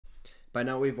By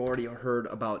now, we've already heard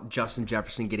about Justin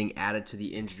Jefferson getting added to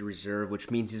the injury reserve, which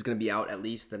means he's going to be out at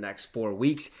least the next 4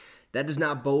 weeks. That does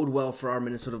not bode well for our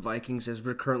Minnesota Vikings, as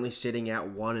we're currently sitting at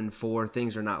 1-4.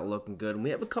 Things are not looking good, and we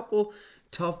have a couple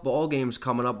tough ball games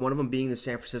coming up, one of them being the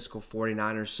San Francisco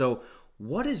 49ers. So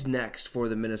what is next for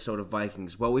the Minnesota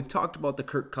Vikings? Well, we've talked about the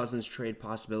Kirk Cousins trade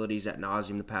possibilities ad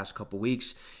nauseum the past couple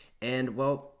weeks, and,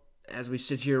 well, as we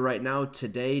sit here right now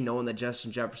today, knowing that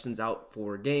Justin Jefferson's out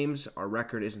 4 games, our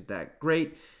record isn't that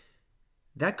great,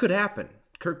 that could happen.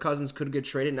 Kirk Cousins could get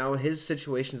traded. Now, his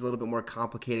situation is a little bit more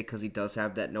complicated because he does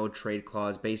have that no trade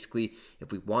clause. Basically,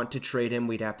 if we want to trade him,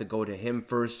 we'd have to go to him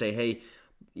first, say, hey,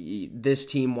 this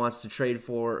team wants to trade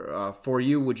for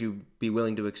you. Would you be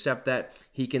willing to accept that?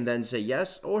 He can then say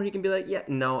yes, or he can be like, yeah,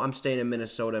 no, I'm staying in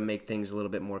Minnesota and make things a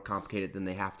little bit more complicated than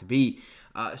they have to be.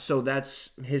 So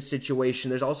that's his situation.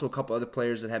 There's also a couple other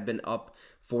players that have been up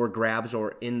for grabs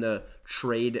or in the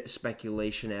trade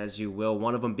speculation, as you will.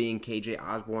 One of them being KJ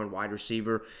Osborne, wide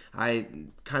receiver. I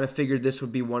kind of figured this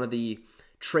would be one of the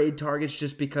trade targets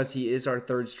just because he is our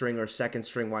third string or second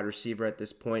string wide receiver at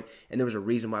this point, and there was a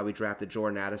reason why we drafted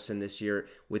Jordan Addison this year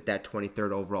with that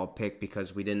 23rd overall pick,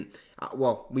 because we didn't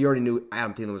we already knew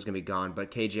Adam Thielen was going to be gone,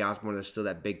 but KJ Osborne, there's still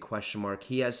that big question mark.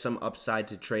 He has some upside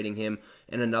to trading him,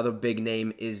 and another big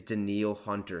name is Danielle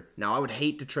Hunter. Now, I would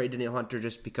hate to trade Danielle Hunter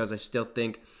just because I still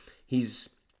think he's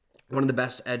one of the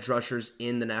best edge rushers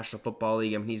in the National Football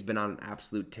League. I mean, he's been on an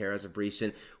absolute tear as of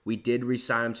recent. We did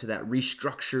re-sign him to that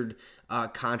restructured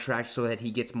contract so that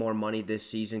he gets more money this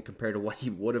season compared to what he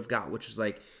would have got, which was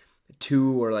like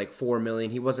 $2 or like $4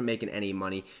 million. He wasn't making any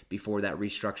money before that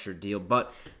restructured deal.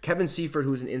 But Kevin Seifert,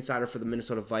 who's an insider for the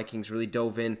Minnesota Vikings, really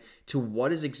dove in to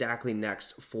what is exactly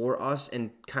next for us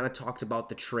and kind of talked about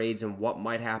the trades and what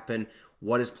might happen,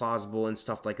 what is plausible and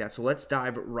stuff like that. So let's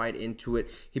dive right into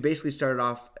it. He basically started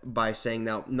off by saying,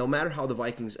 now, no matter how the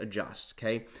Vikings adjust,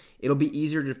 okay, it'll be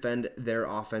easier to defend their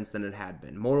offense than it had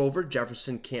been. Moreover,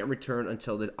 Jefferson can't return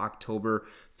until the October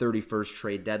 31st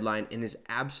trade deadline, and his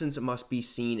absence must be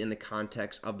seen in the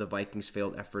context of the Vikings'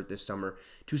 failed effort this summer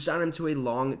to sign him to a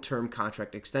long-term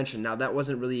contract extension. Now, that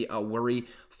wasn't really a worry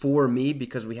for me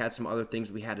because we had some other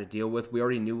things we had to deal with. We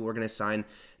already knew we were going to sign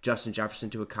Justin Jefferson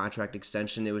to a contract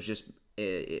extension. It was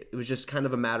just kind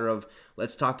of a matter of,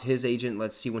 let's talk to his agent,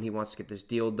 let's see when he wants to get this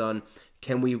deal done.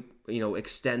 Can we,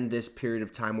 extend this period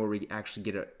of time where we actually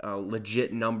get a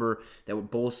legit number that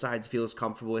both sides feel is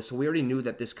comfortable with? So we already knew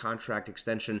that this contract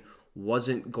extension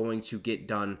wasn't going to get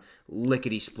done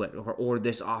lickety-split or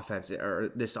this offseason,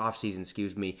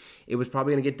 It was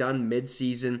probably going to get done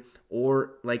mid-season,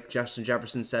 or like Justin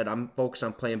Jefferson said, I'm focused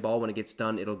on playing ball. When it gets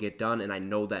done, it'll get done, and I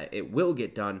know that it will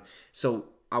get done. So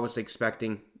I was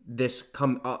expecting this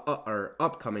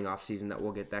upcoming offseason that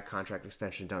we'll get that contract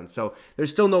extension done. So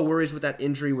there's still no worries with that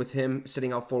injury with him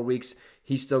sitting out 4 weeks.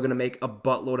 He's still going to make a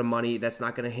buttload of money. That's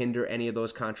not going to hinder any of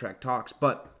those contract talks.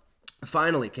 But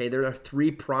finally, okay, there are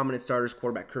 3 prominent starters: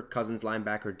 quarterback Kirk Cousins,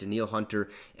 linebacker Danielle Hunter,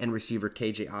 and receiver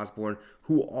KJ Osborne,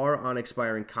 who are on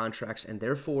expiring contracts and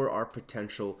therefore are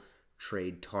potential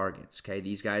trade targets. Okay,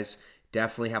 these guys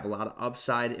definitely have a lot of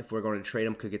upside. If we're going to trade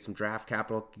them, could get some draft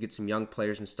capital, could get some young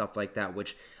players and stuff like that,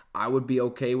 which I would be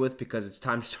okay with, because it's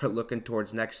time to start looking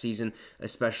towards next season,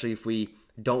 especially if we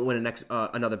don't win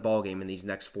another ball game in these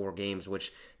next 4 games,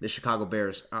 which the Chicago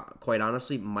Bears, quite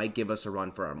honestly, might give us a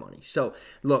run for our money. So,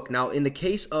 look, now in the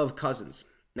case of Cousins,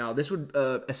 now this would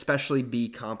especially be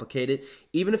complicated.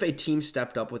 Even if a team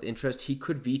stepped up with interest, he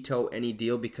could veto any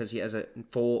deal because he has a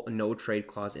full no-trade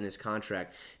clause in his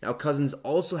contract. Now, Cousins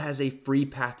also has a free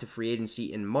path to free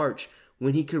agency in March,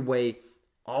 when he could weigh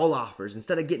all offers.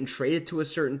 Instead of getting traded to a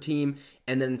certain team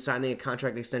and then signing a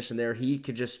contract extension there, he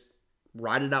could just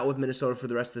ride it out with Minnesota for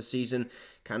the rest of the season,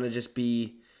 kind of just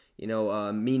be,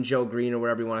 Mean Joe Green or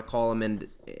whatever you want to call him, and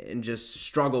just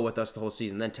struggle with us the whole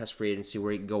season, then test free agency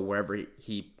where he can go wherever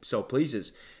he so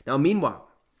pleases. Now, meanwhile,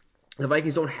 the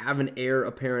Vikings don't have an heir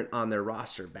apparent on their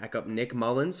roster. Backup Nick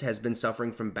Mullins has been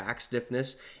suffering from back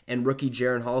stiffness, and rookie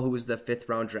Jaron Hall, who was the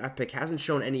 5th-round draft pick, hasn't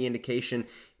shown any indication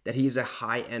that he's a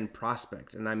high-end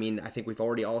prospect. And I mean, I think we've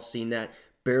already all seen that.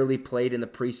 Barely played in the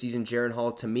preseason. Jaron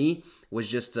Hall, to me, was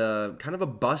just kind of a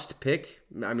bust pick.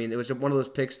 I mean, it was one of those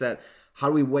picks that, how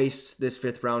do we waste this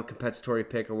 5th-round compensatory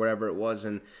pick or whatever it was?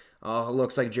 And it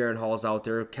looks like Jaron Hall's out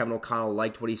there. Kevin O'Connell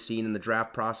liked what he's seen in the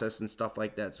draft process and stuff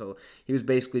like that. So he was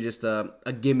basically just a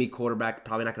gimme quarterback,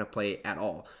 probably not going to play at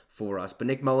all for us. But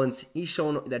Nick Mullins, he's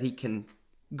shown that he can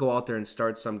go out there and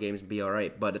start some games and be all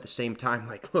right. But at the same time,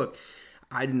 look,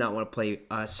 I do not want to play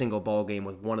a single ball game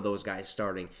with one of those guys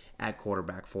starting at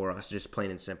quarterback for us, just plain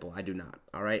and simple. I do not.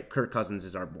 All right, Kirk Cousins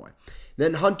is our boy.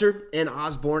 Then Hunter and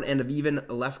Osborne and even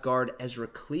left guard Ezra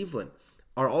Cleveland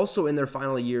are also in their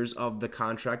final years of the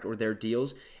contract or their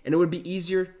deals, and it would be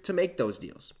easier to make those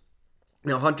deals.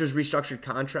 Now, Hunter's restructured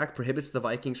contract prohibits the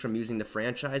Vikings from using the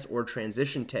franchise or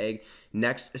transition tag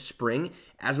next spring.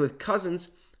 As with Cousins,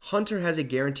 Hunter has a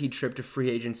guaranteed trip to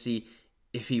free agency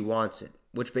if he wants it,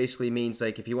 which basically means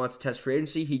like if he wants to test free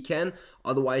agency, he can.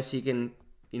 Otherwise, he can,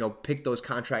 pick those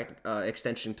contract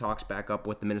extension talks back up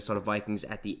with the Minnesota Vikings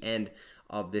at the end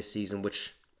of this season,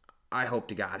 which I hope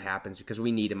to God happens because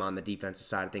we need him on the defensive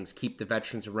side of things. Keep the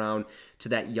veterans around to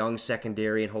that young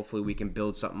secondary, and hopefully we can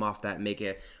build something off that and make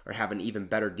it or have an even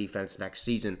better defense next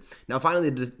season. Now, finally,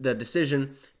 the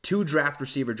decision to draft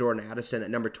receiver Jordan Addison at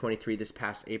number 23 this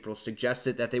past April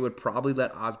suggested that they would probably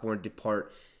let Osborne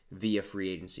depart via free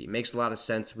agency. It makes a lot of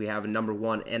sense. We have a number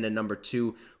 1 and a number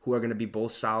 2 who are going to be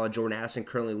both solid. Jordan Addison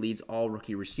currently leads all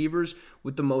rookie receivers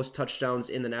with the most touchdowns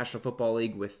in the National Football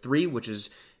League with 3, which is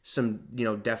some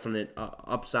definite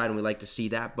upside, and we like to see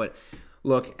that. But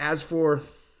look, as for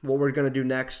what we're going to do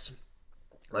next,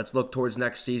 let's look towards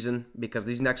next season because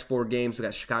these next 4 games, we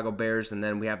got Chicago Bears and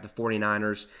then we have the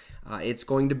 49ers. It's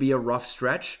going to be a rough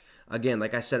stretch. Again,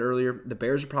 like I said earlier, the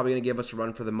Bears are probably going to give us a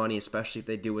run for the money, especially if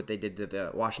they do what they did to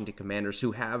the Washington Commanders,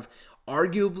 who have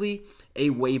arguably a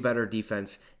way better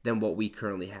defense than what we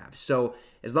currently have. So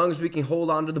as long as we can hold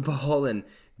on to the ball and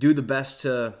do the best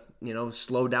to,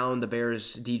 slow down the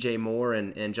Bears' DJ Moore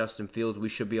and Justin Fields, we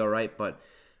should be all right. But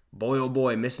boy, oh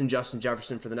boy, missing Justin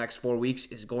Jefferson for the next 4 weeks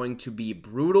is going to be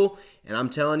brutal. And I'm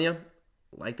telling you,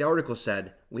 like the article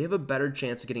said, we have a better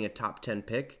chance of getting a top 10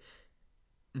 pick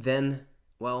than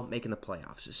making the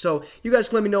playoffs. So you guys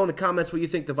can let me know in the comments what you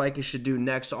think the Vikings should do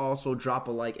next. Also, drop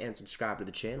a like and subscribe to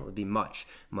the channel. It would be much,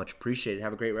 much appreciated.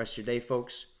 Have a great rest of your day,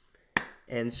 folks.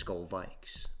 And Skol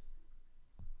Vikes.